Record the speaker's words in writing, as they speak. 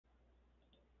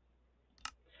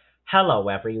Hello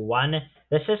everyone,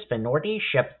 this is Minority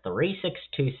Ship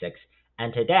 3626,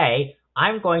 and today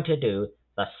I'm going to do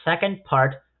the second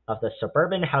part of the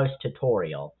Suburban House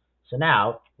tutorial. So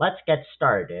now, let's get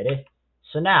started.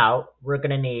 So now, we're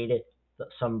going to need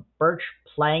some birch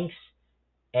planks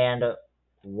and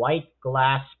white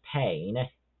glass pane,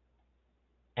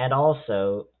 and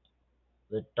also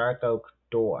the dark oak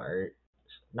door,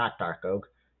 not dark oak,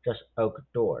 just oak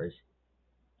doors.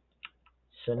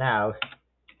 So now,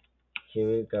 here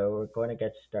we go, we're going to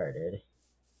get started.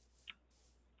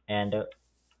 And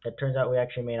it turns out we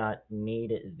actually may not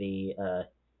need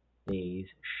these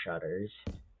shutters.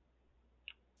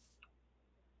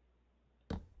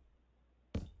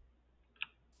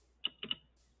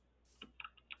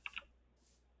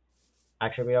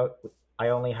 Actually, I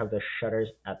only have the shutters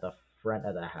at the front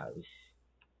of the house.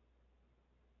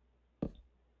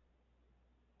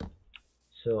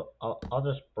 So I'll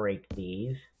just break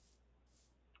these.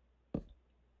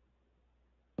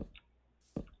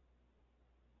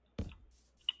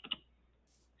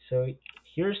 So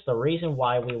here's the reason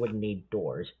why we would need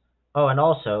doors. Oh, and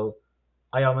also,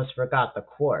 I almost forgot the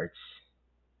quartz.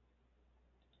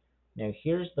 Now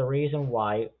here's the reason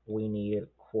why we need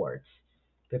quartz.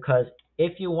 Because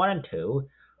if you wanted to,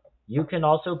 you can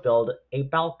also build a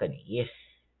balcony.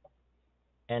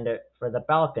 And for the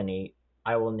balcony,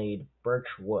 I will need birch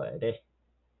wood.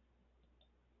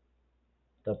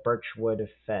 The birch wood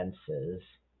fences.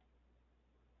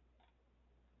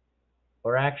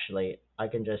 Or actually, I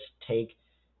can just take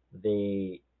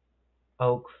the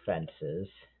oak fences.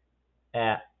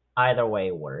 Either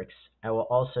way works. We will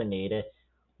also need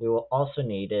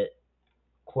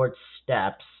quartz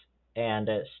steps and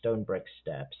stone brick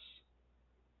steps.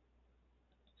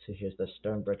 So here's the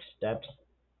stone brick steps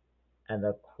and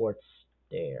the quartz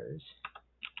stairs.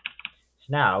 So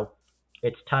now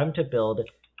it's time to build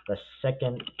the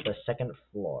second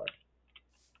floor.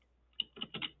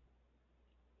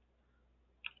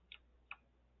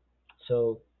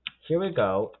 So here we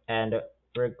go, and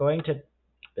we're going to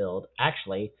build.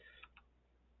 Actually,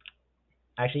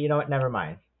 you know what? Never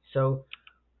mind. So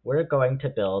we're going to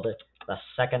build the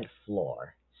second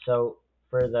floor. So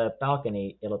for the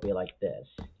balcony, it'll be like this.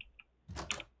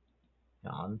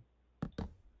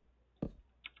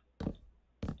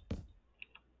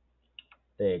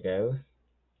 There you go.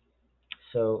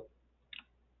 So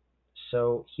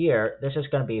here, this is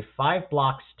going to be 5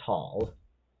 blocks tall.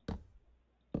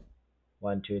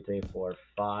 1, 2, 3, 4,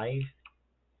 5.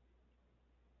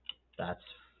 That's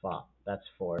 5. That's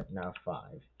 4. Now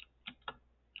 5.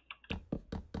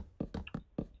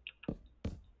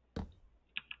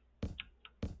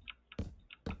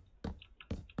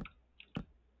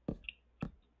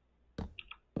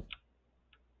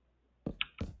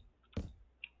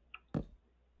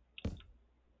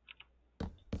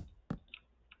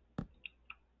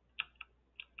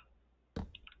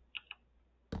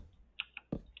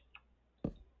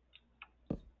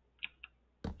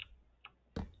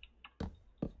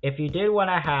 If you did want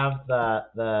to have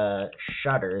the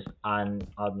shutters on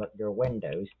your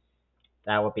windows,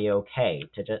 that would be okay.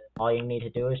 All you need to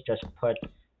do is just put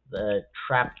the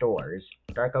trapdoors,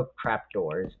 dark oak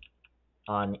trapdoors,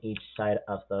 on each side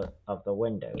of the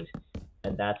windows,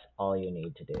 and that's all you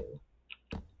need to do.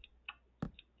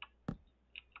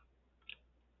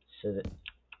 So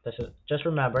just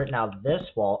remember, now this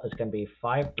wall is going to be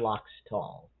 5 blocks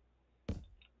tall.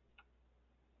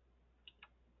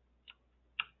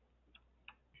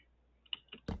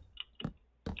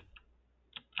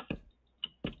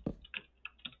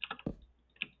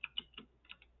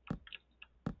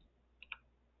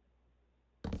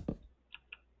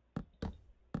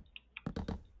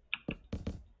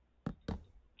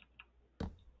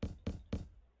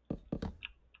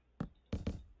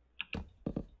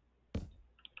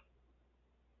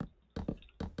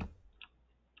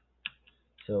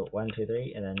 So 1, 2,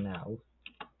 3, and then now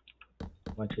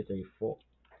 1, 2, 3, 4,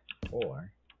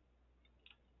 4.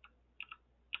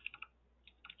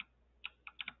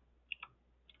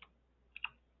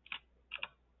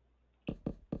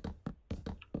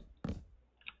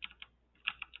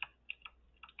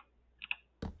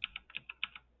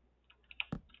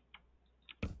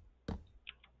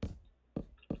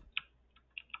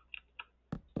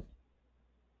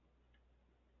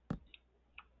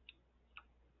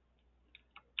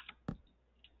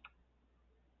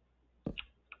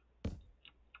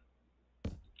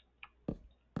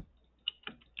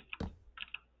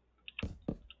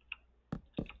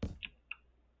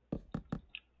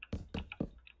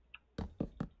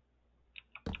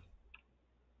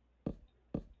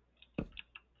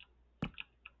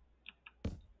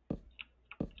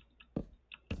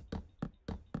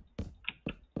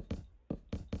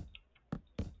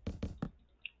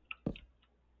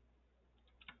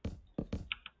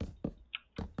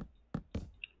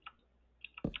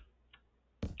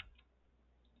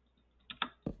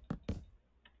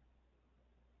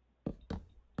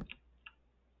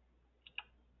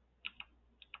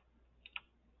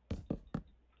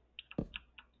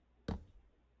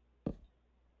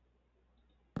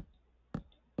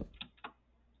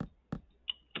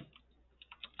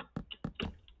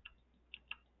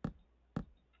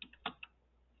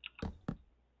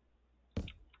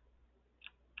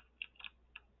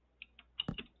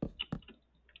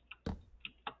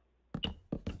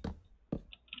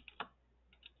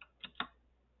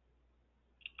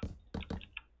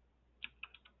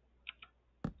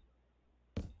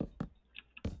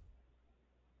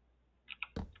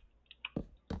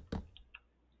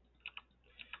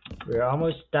 We're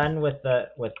almost done with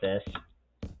this.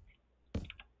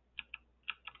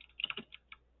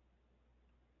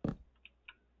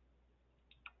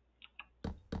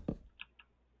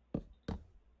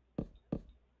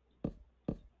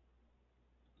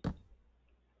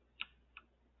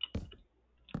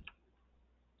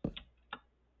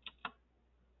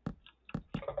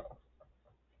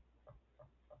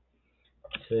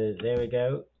 So there we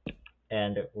go,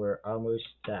 and we're almost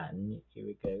done. Here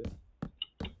we go.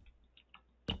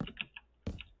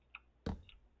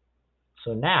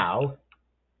 So now,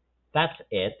 that's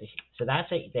it. So that's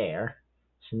it there.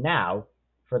 So now,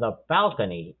 for the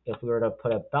balcony, if we were to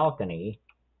put a balcony,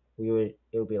 it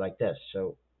would be like this.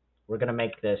 So we're gonna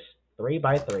make this 3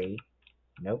 by 3.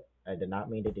 Nope, I did not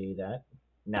mean to do that.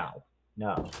 No,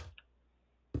 no,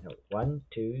 no. 1,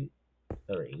 2,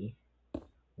 3.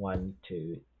 1,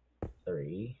 2,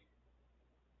 3.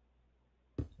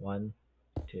 1,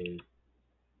 2,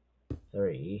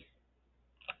 3.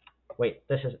 Wait,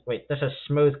 this is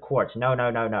smooth quartz. No,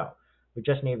 no, no, no. We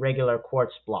just need regular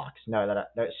quartz blocks. No,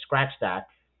 scratch that.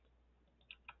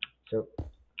 So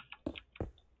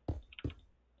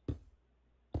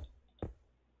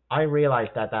I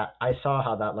realized that I saw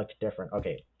how that looked different.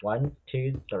 Okay, 1,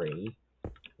 2, 3.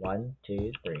 1,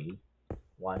 2, 3.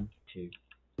 1, 2,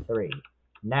 3.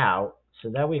 Now, so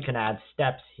then we can add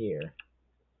steps here.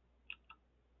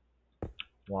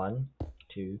 1,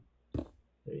 2,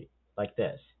 3, like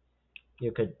this.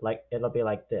 You could it'll be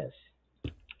like this.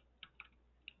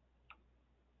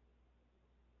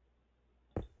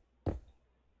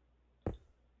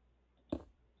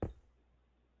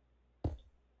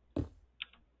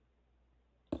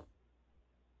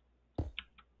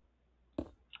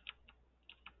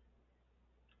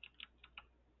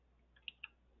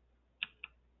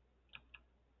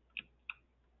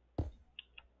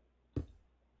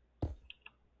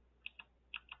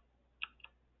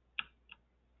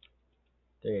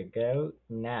 There you go.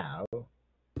 Now,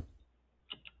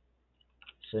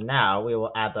 so now we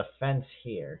will add the fence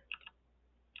here.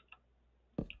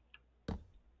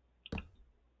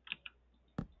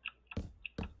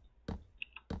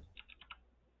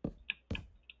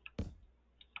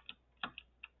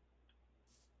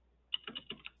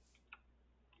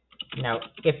 Now,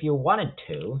 if you wanted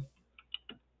to,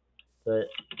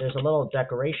 there's a little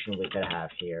decoration we could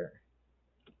have here.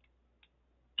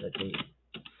 Let me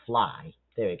fly.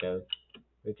 There we go.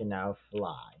 We can now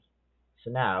fly.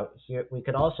 So now here we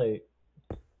could also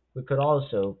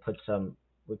put some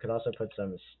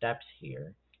steps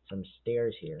here, some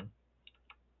stairs here.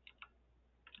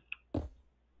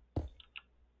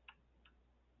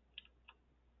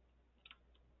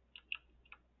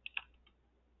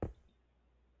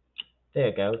 There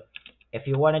you go. If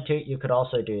you wanted to, you could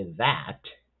also do that.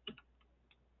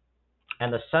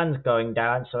 And the sun's going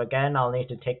down, so again, I'll need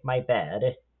to take my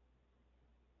bed.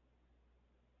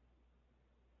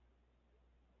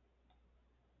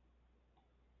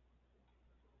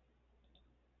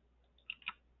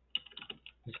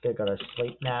 Just gonna go to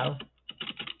sleep now.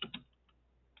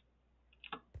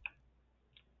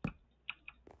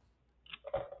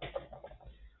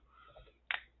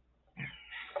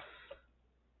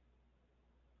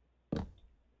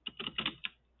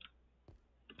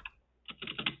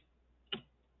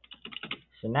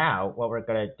 So now, what we're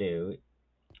gonna do,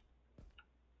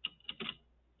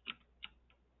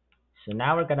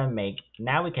 now we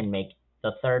can make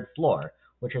the third floor,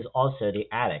 which is also the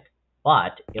attic,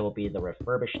 but it will be the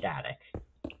refurbished attic.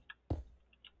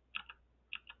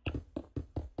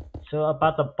 So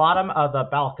about the bottom of the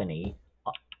balcony,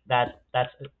 that's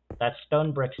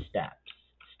stone brick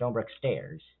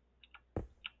stairs.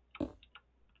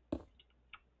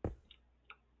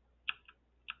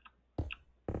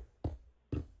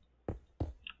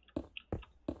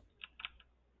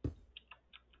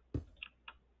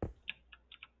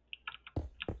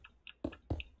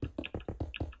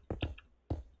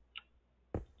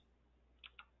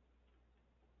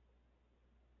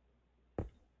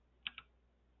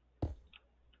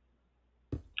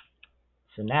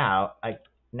 So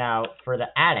now for the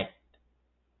attic,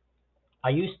 I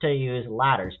used to use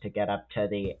ladders to get up to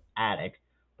the attic,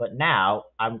 but now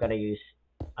I'm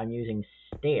using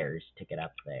stairs to get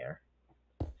up there.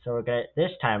 So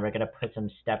this time we're gonna put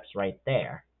some steps right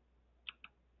there.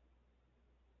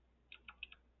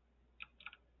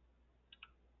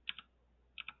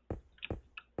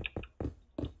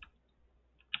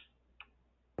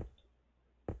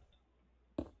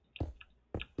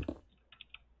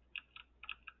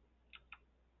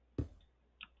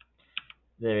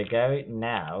 There we go.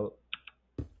 Now,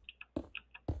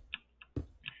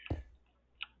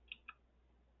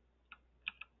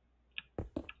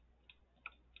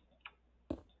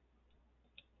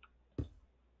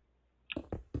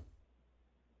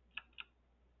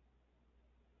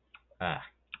 Ah,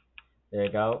 there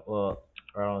you go. Well,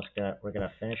 we're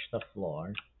gonna finish the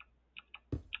floor.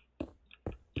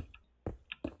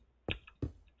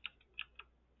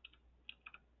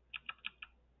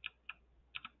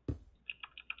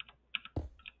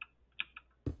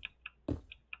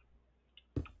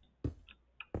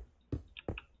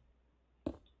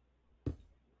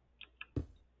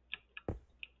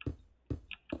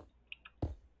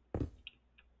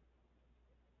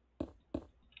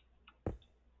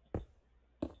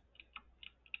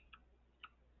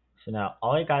 So now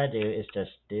all you gotta do is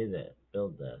just do this,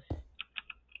 build this.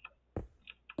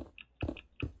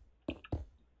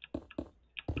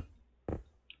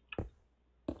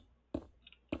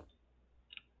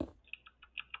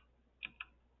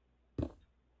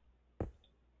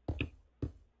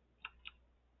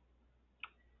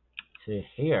 So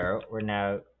here,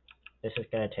 this is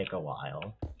gonna take a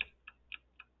while.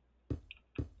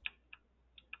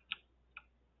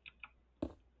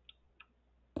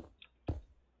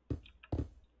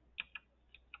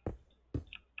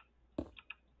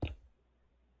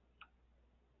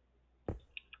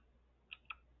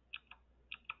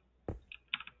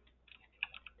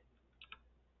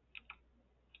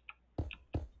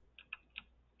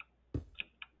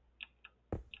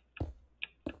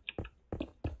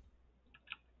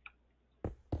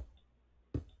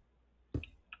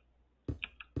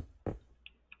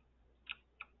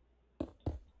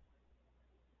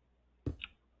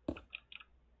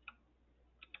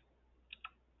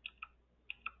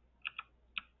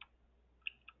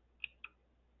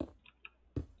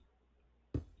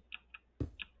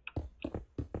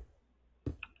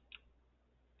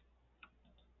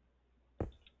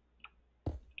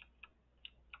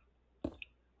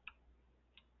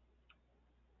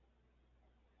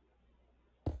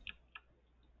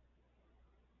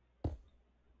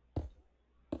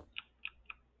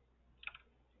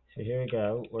 So here we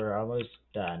go, we're almost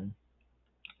done.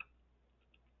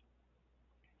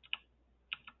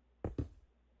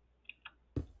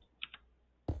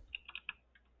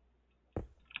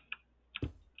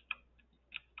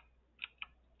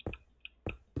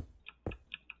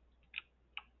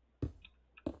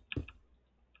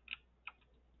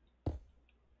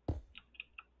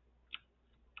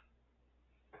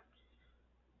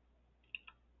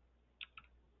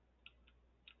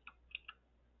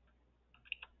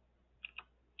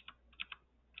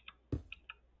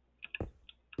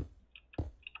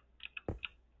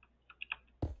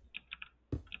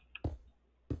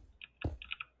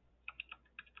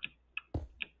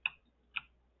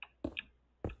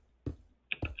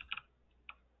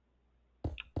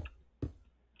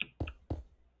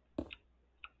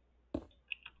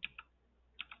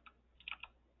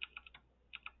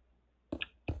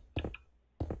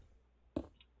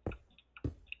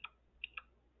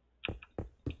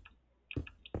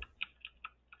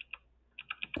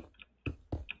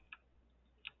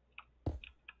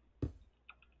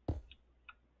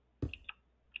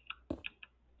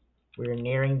 We're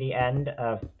nearing the end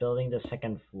of building the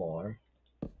second floor.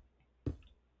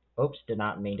 Oops, did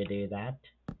not mean to do that.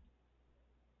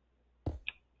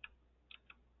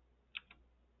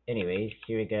 Anyways,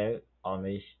 here we go,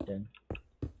 almost done.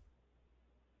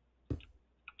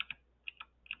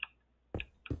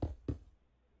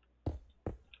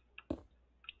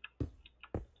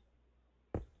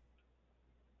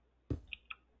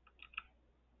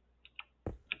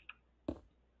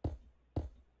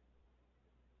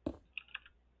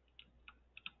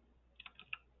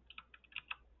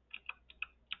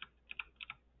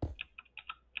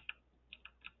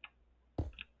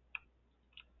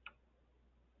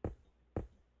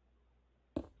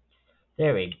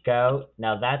 There we go.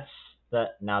 Now that's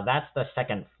the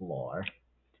second floor.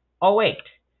 Oh wait,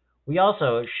 we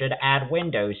also should add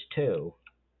windows too.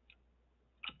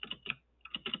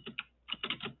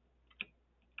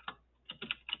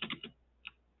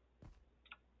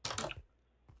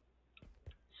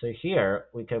 So here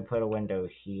we could put a window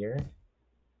here.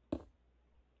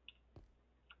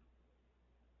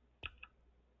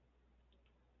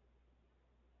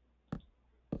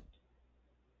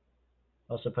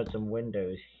 Also put some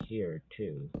windows here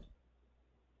too.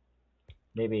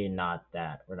 Maybe not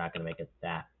that. We're not gonna make it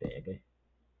that big.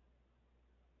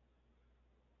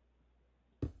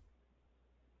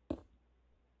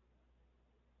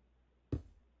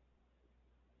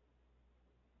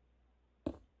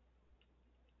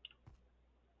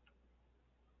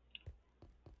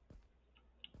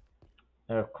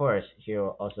 And of course, here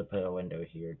we'll also put a window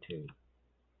here too.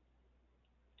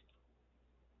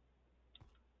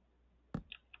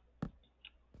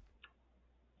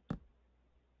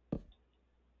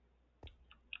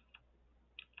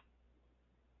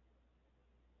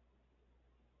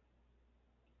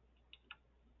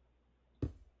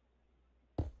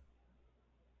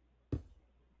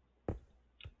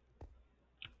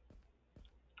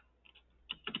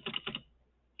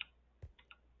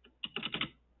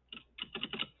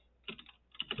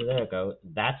 So there you go.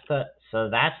 That's the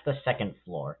second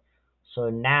floor. So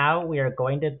now we are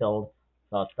going to build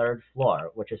the third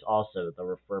floor, which is also the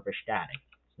refurbished attic.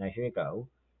 So now here you go.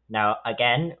 Now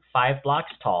again, 5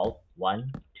 blocks tall.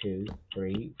 1, 2,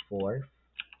 3, 4,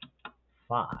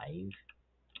 5.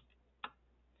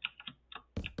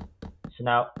 So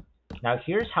now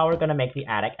here's how we're gonna make the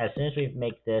attic. As soon as we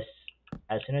make this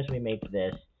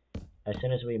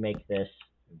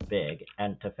big,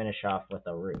 and to finish off with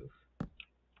a roof.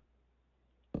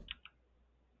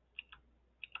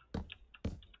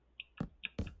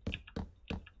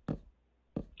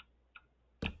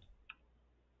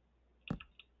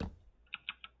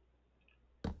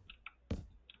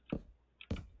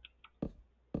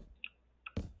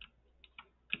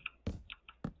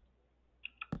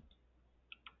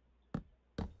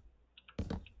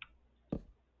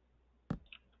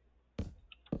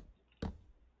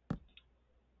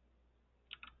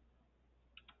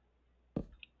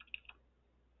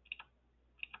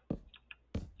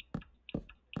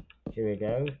 Here we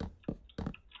go.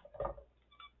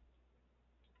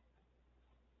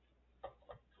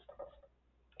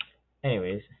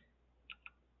 Anyways,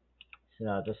 so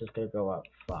now this is gonna go up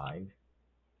 5.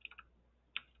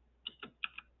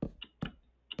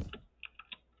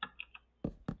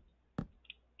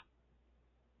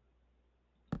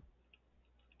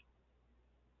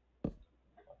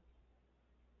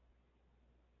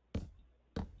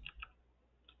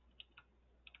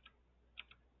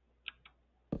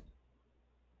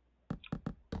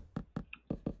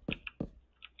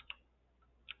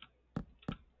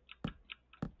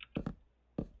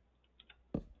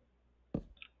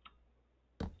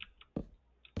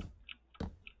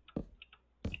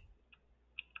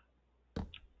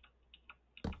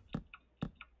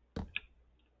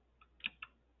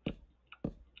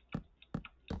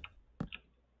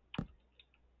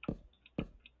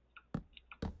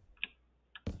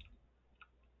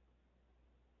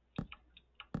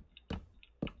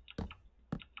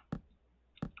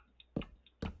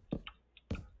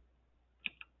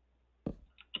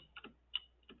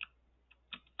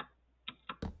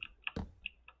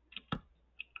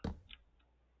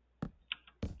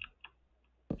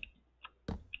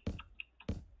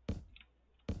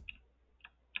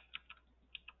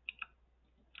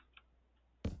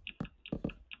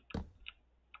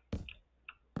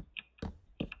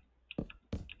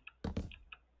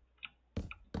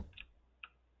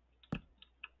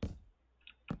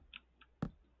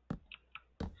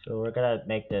 So we're gonna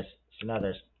make this, so now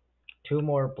there's 2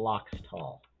 more blocks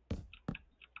tall.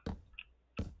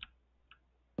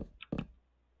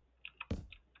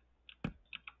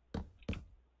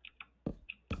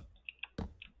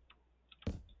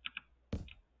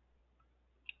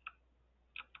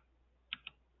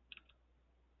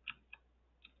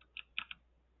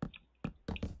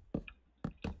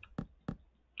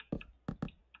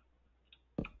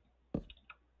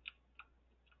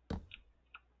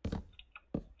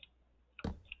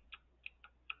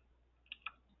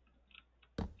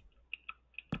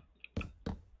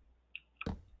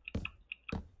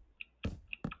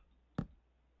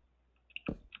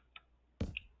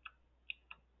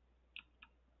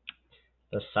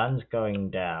 The sun's going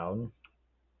down.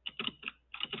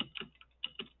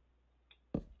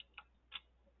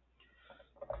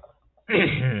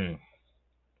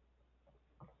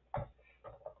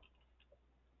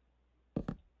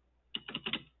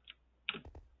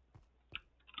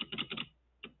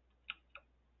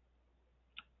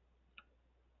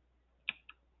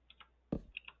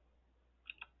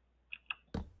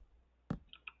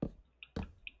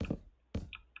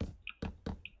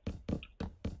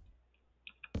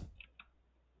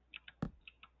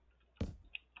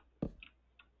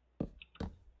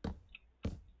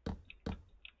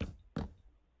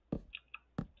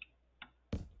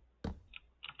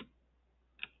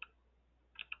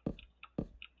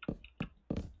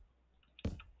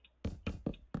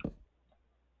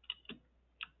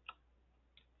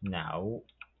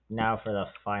 Now for the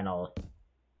final.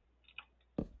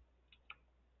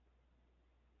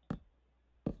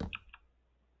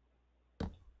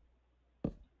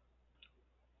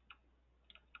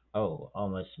 Oh,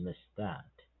 almost missed that.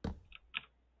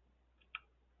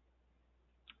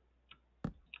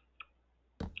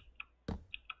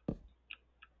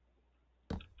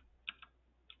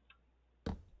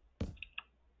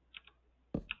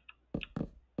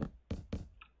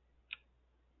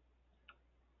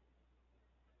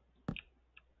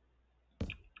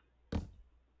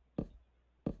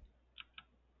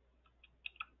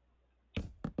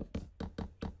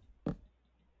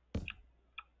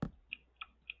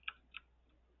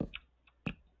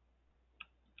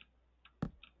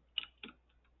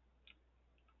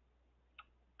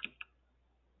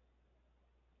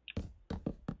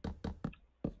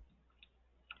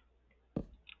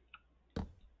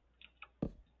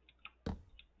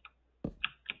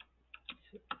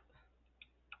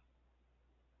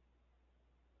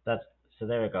 So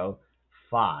there we go.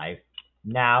 5.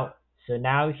 Now, so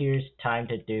now here's time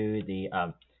to do the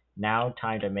now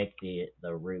time to make the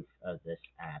roof of this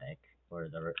attic or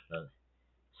the.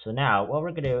 So now what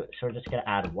we're gonna do, so we're just gonna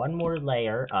add one more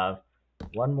layer of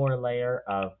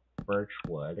birch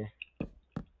wood,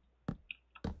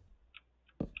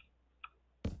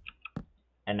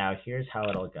 and now here's how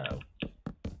it'll go.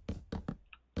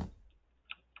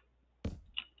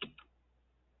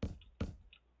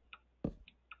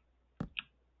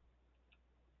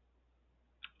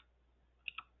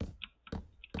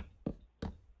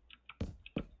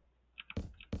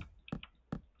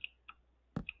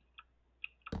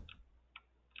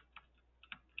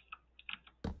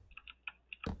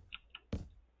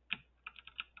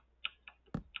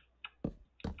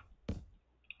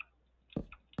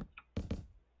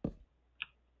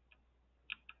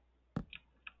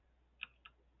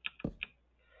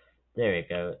 There we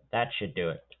go. That should do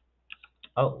it.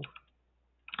 Oh,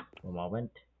 one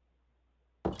moment.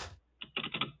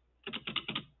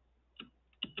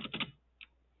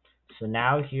 So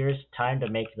now here's time to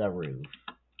make the roof.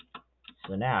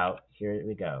 So now, here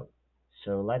we go.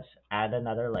 So let's add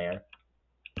another layer,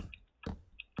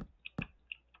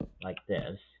 like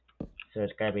this. So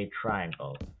it's gonna be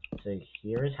triangle. So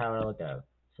here's how it'll go.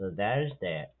 So there's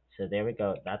that. So there we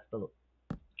go. That's the,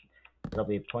 it'll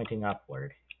be pointing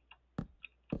upward.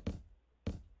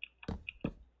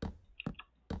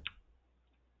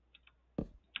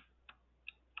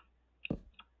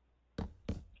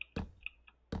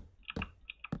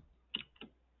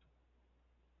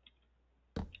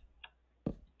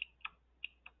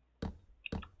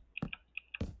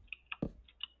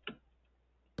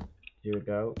 Here we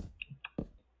go.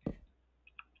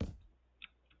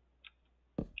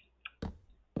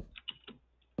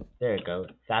 There we go.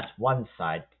 That's one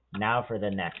side. Now for the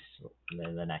next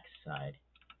side.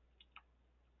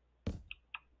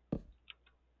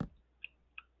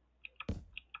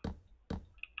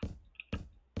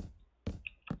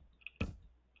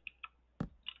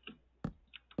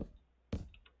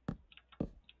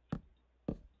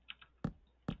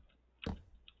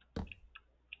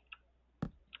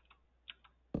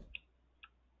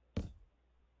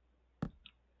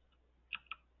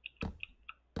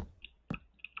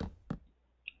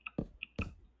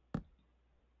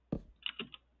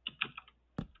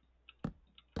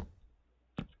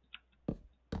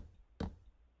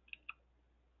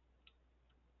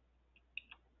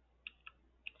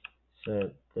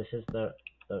 So this is the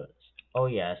oh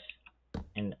yes,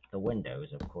 and the windows,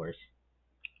 of course.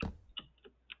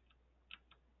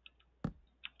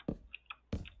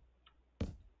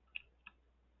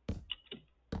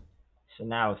 So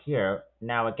now here,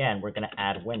 now again, we're gonna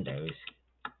add windows.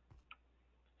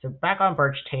 So back on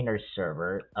Birch Tainer's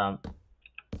server,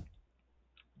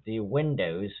 the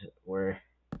windows were,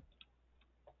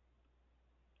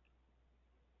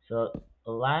 so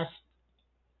last,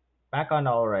 back on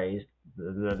Alray's,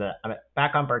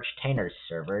 back on Birch Tainer's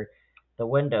server, the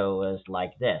window was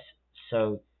like this.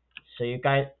 So you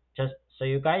guys just, so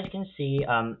you guys can see,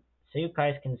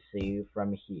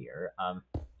 from here,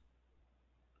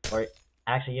 or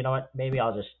actually, you know what, maybe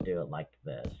I'll just do it like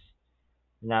this.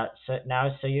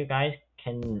 So you guys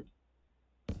can,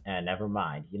 never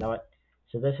mind. You know what?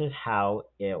 So this is how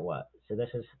it was. So this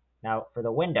is, now for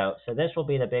the window, so this will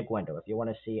be the big window. If you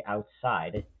want to see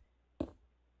outside,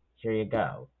 here you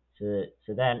go. So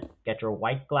then get your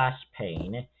white glass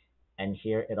pane, and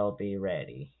here it'll be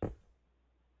ready.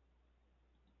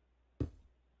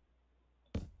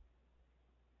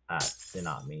 Did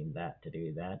not mean that to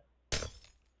do that.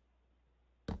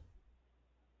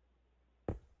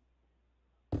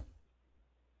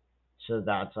 So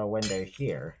that's a window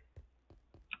here.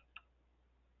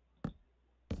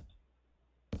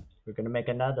 We're gonna make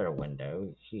another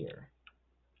window here.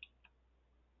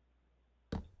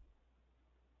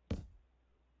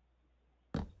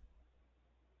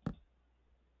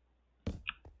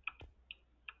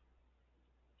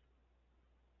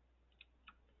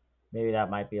 Maybe that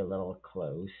might be a little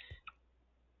close.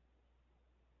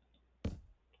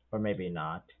 Or maybe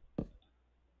not.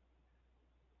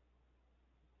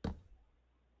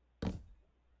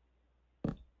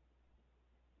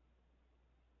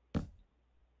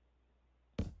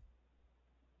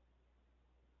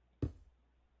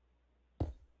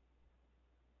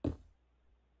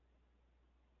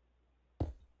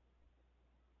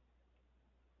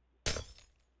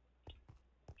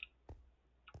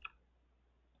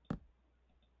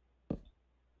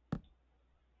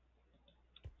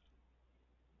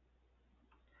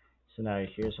 So now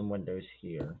here's some windows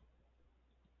here.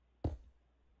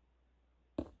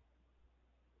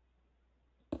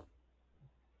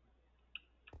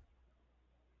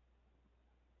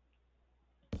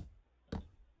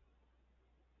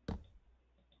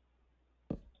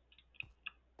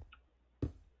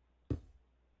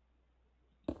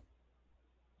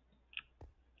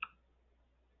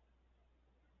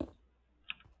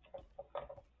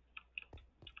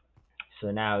 So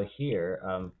now here,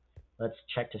 let's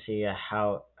check to see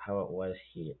how it was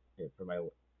here for my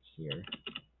here.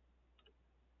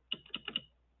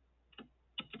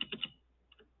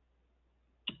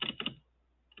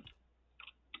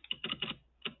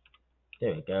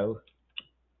 There we go.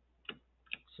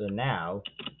 So now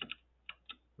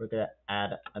we're gonna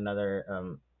add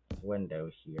another window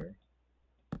here.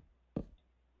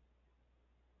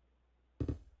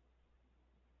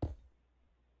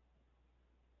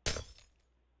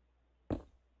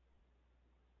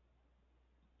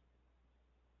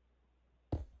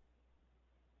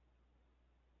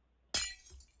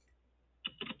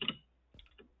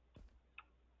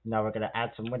 Now we're gonna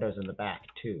add some windows in the back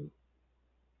too.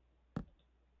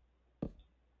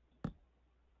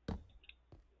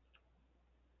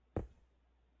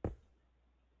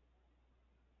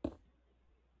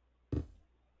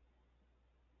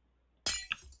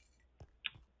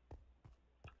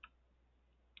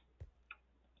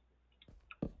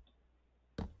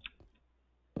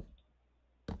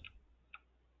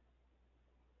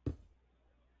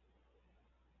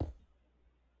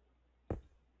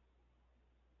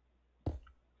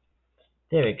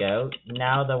 There we go.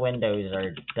 Now the windows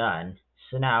are done.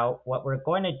 So now what we're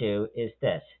going to do is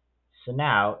this. So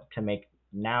now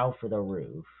now for the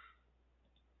roof.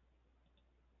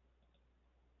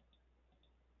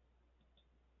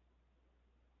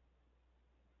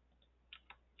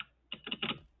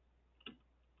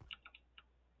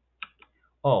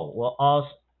 Oh, we'll also,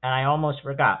 and I almost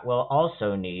forgot, we'll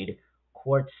also need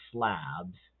quartz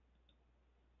slabs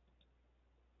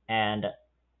and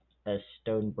a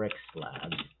stone brick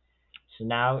slabs. So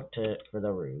now for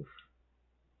the roof.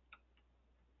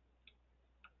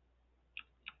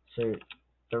 So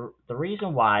the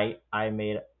reason why I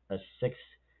made a sixth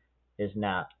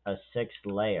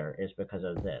layer is because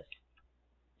of this.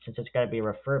 Since it's going to be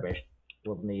refurbished,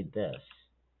 we'll need this.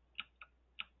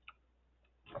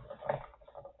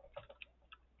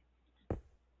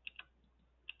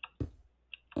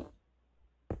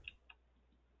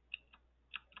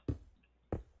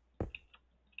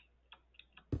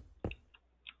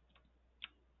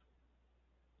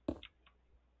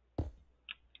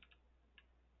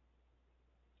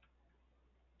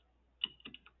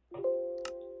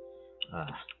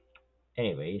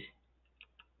 Anyways,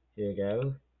 here we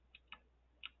go.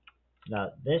 Now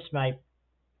this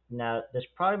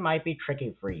probably might be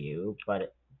tricky for you,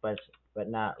 but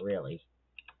not really.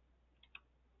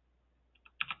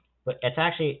 But it's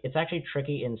actually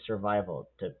tricky in survival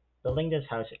to building this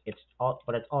house.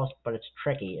 But it's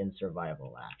tricky in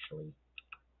survival actually.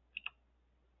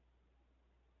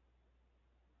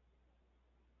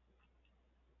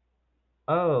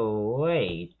 Oh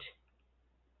wait.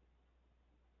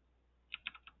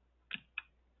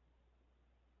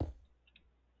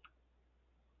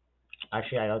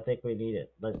 Actually, I don't think we need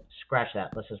it. Let's scratch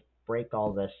that. Let's just break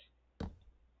all this.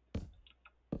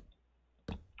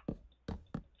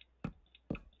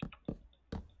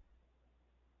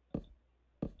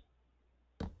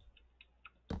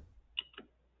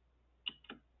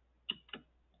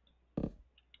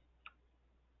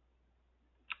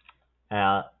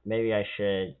 Maybe I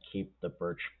should keep the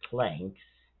birch planks.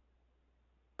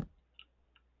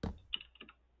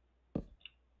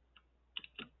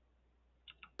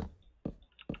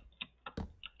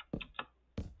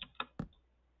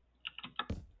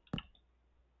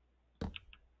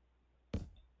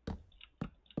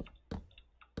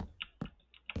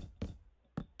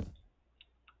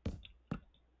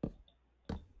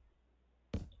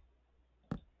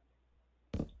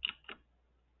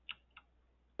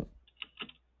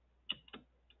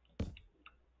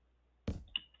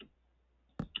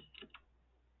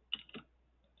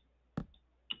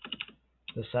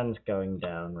 The sun's going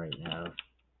down right now.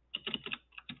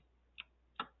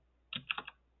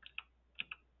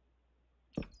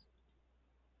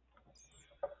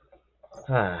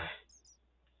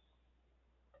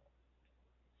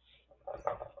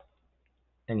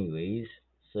 Anyways,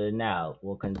 so now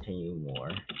we'll continue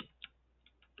more.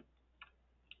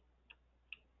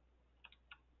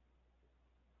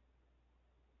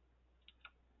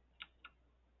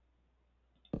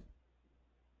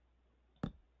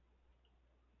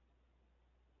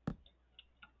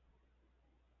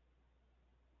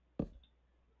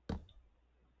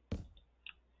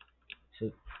 So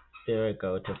there we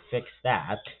go to fix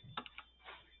that.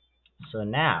 So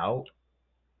now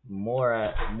more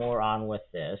on with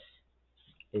this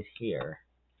is here.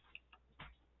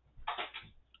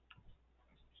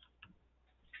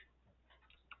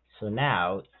 So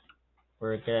now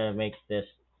we're gonna make this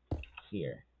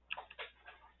here.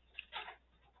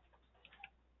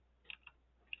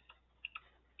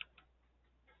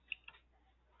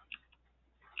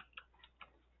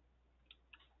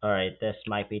 Alright, this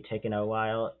might be taking a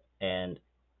while, and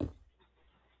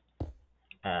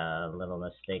a little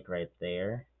mistake right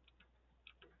there.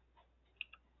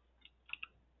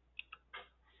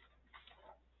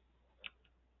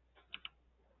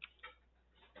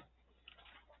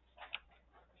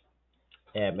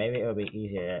 Yeah, maybe it would be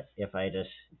easier if I just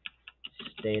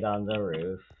stayed on the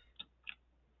roof.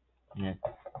 Yeah.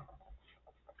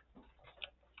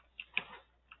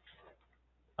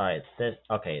 Alright,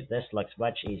 this looks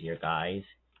much easier, guys.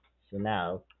 So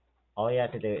now, all you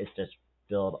have to do is just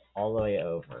build all the way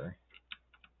over.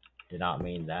 Did not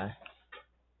mean that.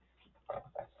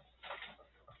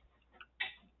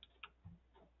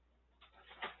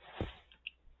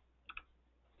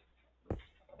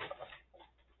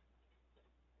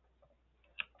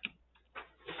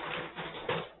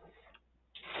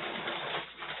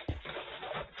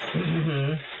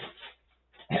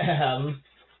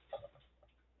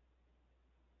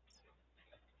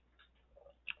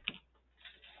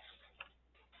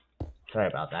 Sorry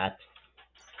about that.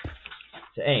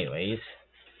 So anyways,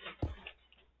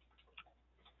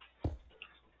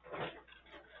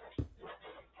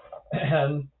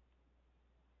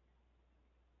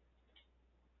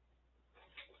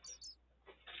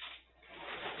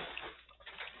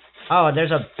 oh,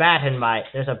 there's a bat in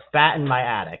my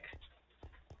attic.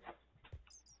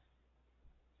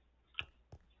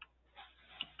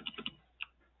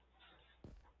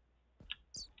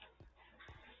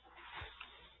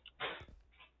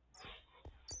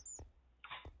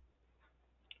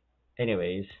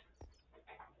 Anyways,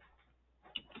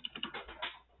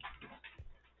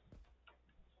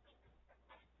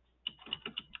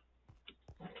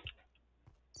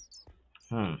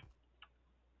 hmm.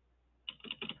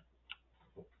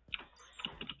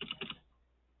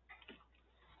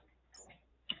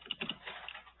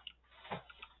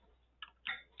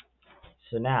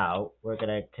 So now we're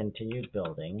gonna continue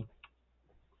building.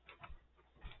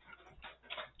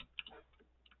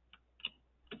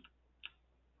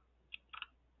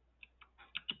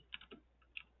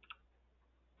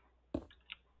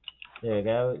 There we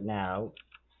go. Now,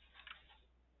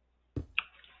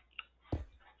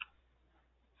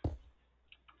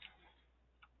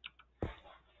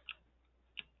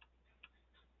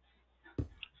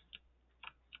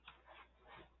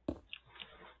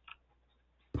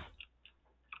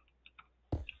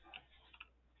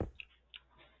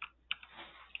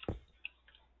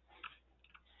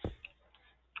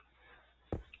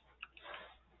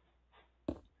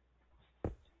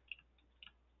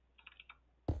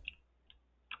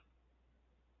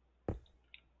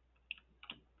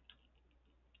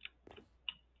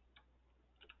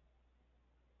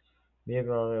 maybe it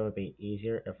would be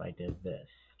easier if I did this.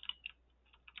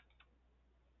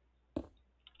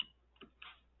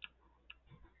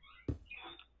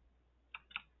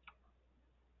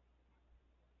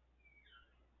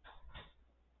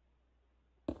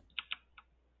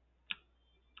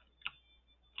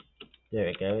 There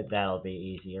we go. That'll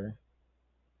be easier.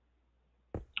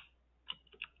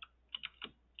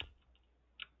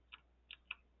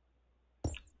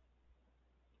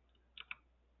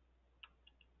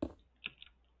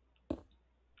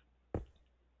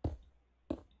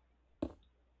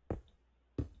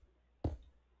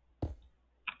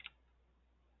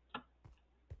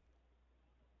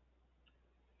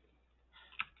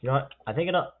 You know what? I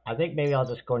think maybe I'll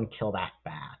just go and kill that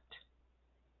bat.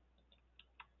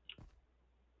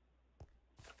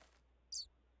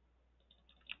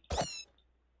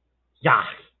 Yeah!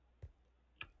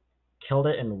 Killed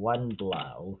it in one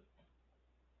blow.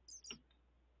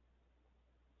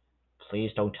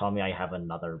 Please don't tell me I have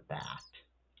another bat.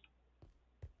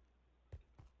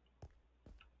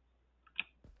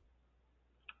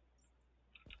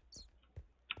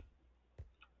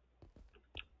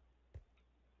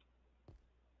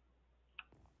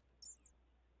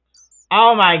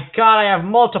 Oh my god, I have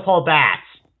multiple bats!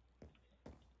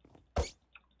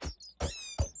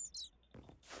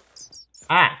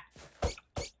 Ah!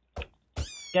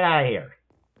 Get out of here.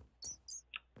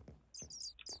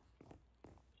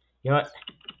 You know what?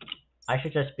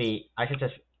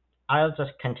 I'll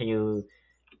just continue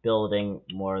building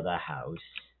more of the house.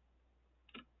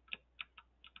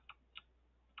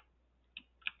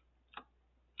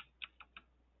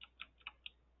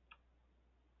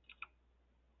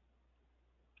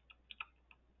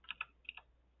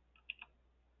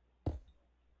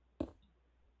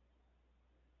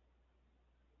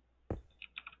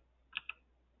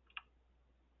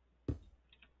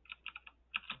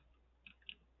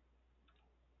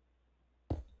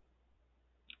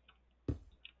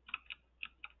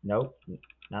 Nope,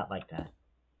 not like that.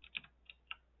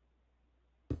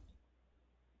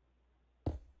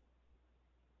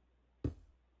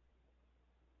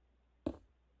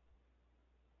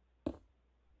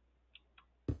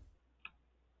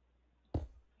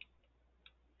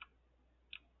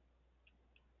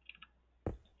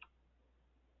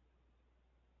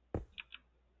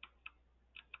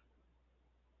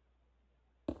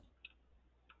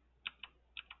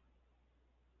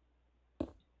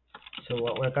 So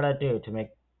what we're gonna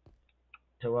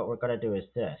do is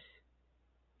this.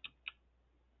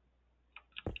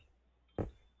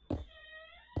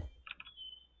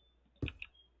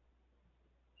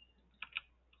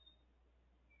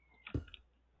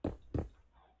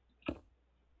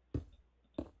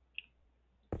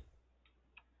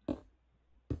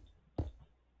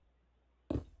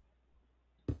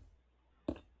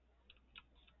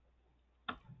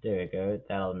 There we go.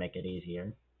 That'll make it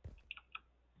easier.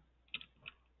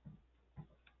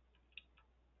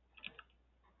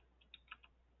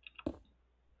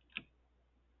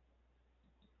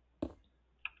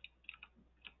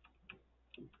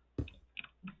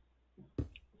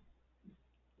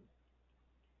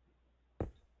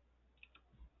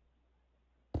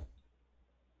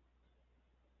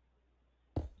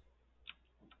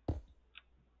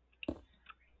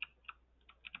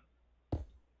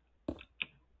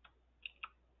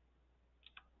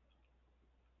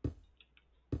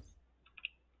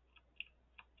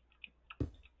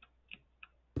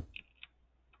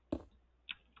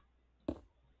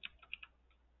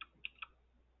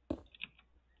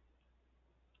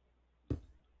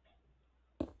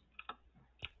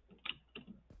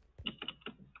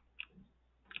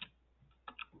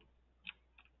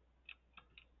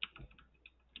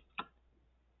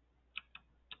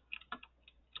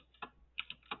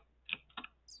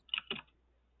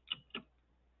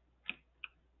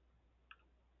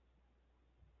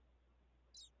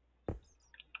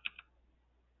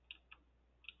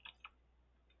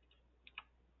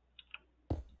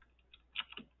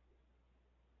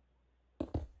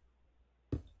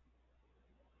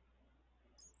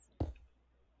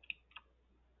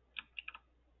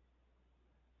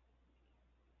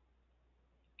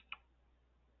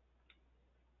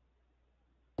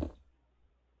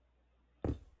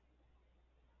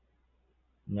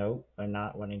 Nope, I'm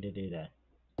not wanting to do that.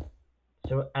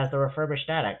 So as the refurbished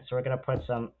attic, so we're gonna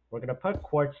put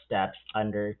quartz steps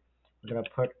under, we're gonna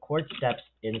put quartz steps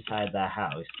inside the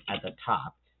house at the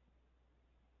top.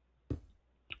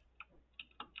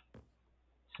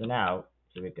 So now,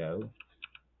 here we go.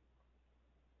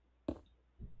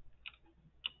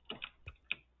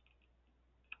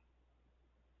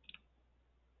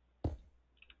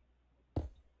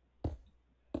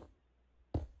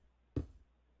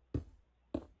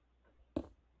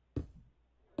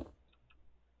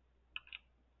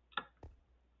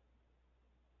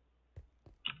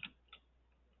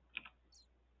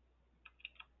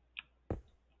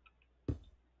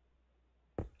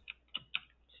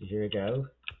 So here we go.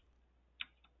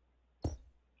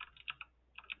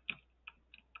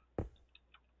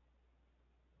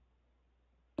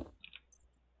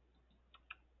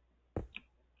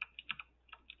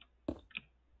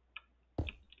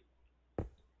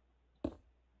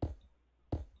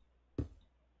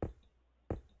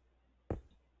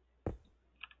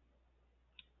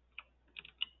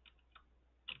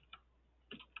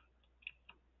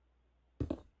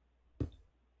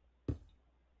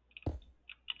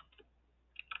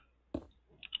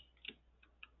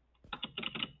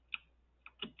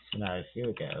 So now here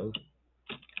we go.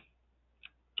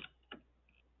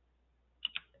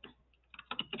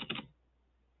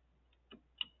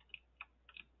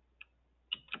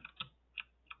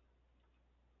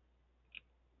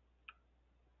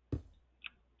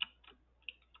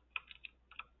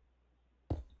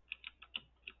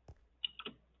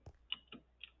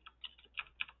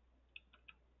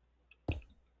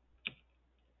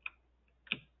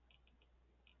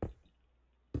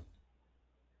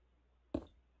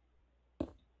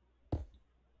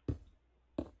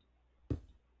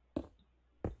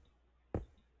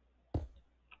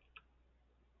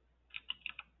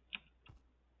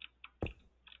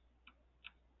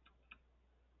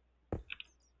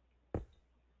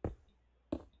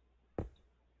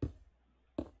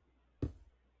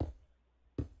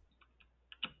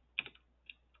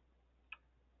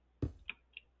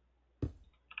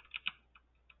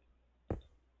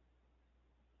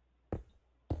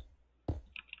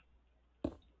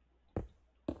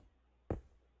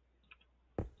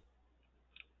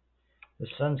 The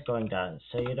sun's going down,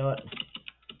 so you know what?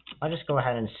 I'll just go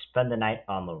ahead and spend the night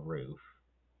on the roof.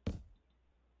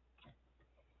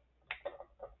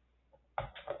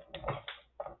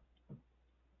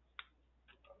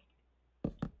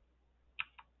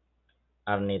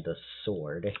 I don't need the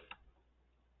sword.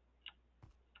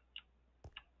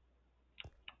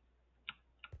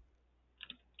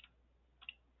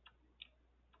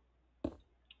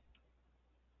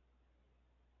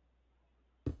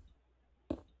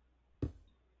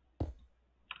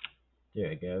 There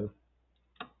we go.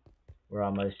 We're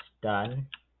almost done.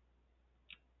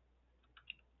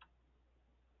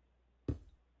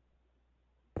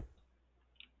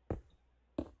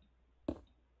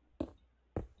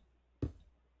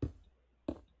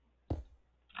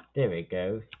 There we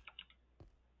go.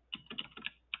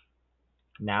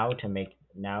 Now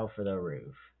for the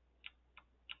roof.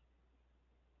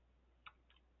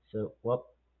 So, whoop.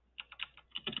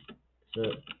 So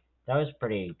that was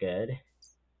pretty good.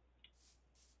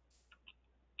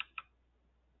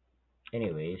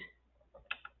 Anyways,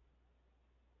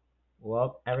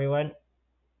 well, everyone,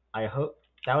 I hope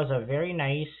that was a very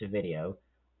nice video.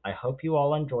 I hope you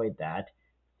all enjoyed that.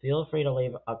 Feel free to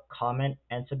leave a comment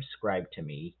and subscribe to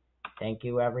me. Thank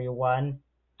you, everyone.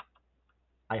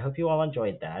 I hope you all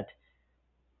enjoyed that.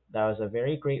 That was a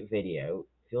very great video.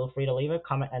 Feel free to leave a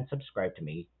comment and subscribe to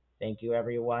me. Thank you,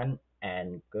 everyone,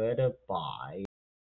 and goodbye.